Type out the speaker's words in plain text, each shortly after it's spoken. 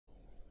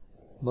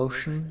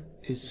Motion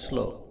is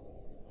slow,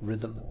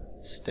 rhythm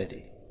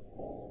steady.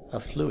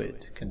 A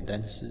fluid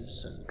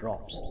condenses and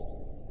drops.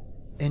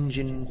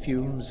 Engine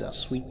fumes are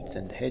sweet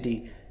and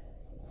heady.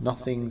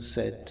 Nothing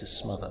said to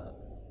smother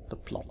the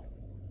plop.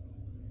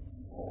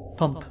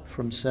 Pump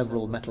from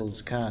several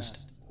metals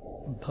cast.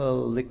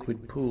 Pearl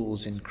liquid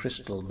pools in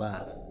crystal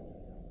bath.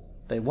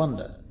 They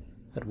wonder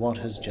at what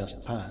has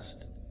just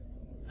passed.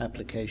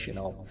 Application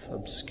of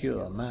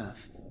obscure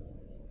math.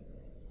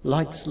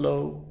 Lights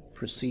low,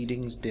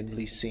 proceedings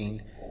dimly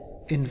seen.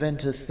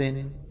 Inventor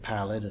thin,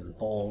 pallid and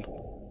bald.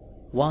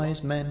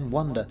 Wise men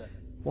wonder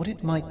what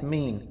it might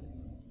mean.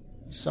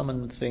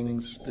 Summon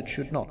things that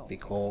should not be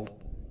called.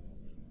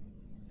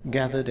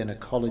 Gathered in a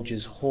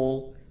college's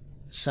hall,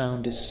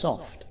 sound is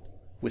soft,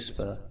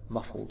 whisper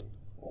muffled.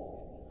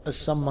 As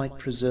some might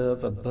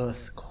preserve a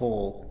birth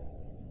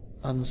call,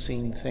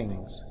 unseen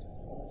things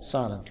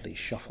silently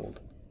shuffled.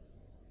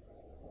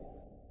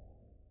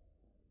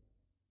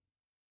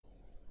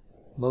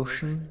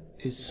 Motion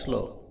is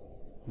slow,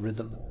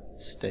 rhythm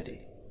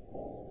steady.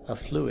 A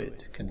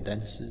fluid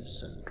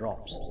condenses and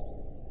drops.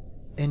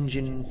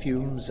 Engine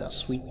fumes are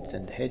sweet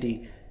and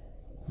heady.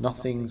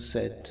 Nothing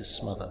said to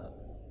smother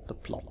the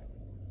plop.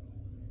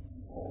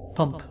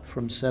 Pump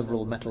from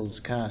several metals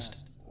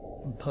cast.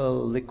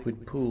 Pearl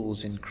liquid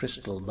pools in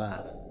crystal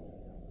bath.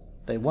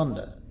 They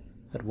wonder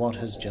at what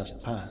has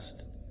just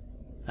passed.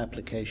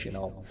 Application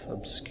of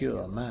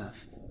obscure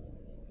math.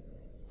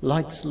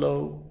 Lights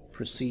low,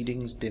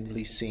 proceedings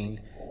dimly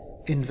seen.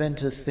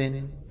 Inventor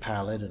thin,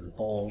 pallid and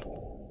bald.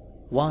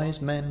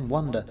 Wise men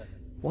wonder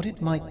what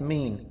it might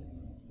mean.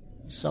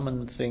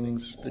 Summon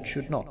things that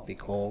should not be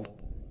called.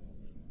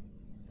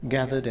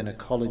 Gathered in a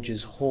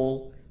college's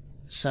hall,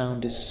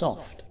 sound is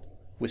soft,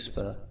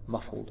 whisper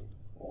muffled.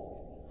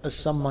 As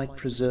some might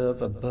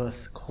preserve a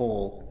birth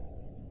call,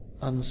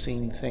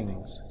 unseen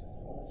things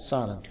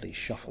silently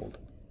shuffled.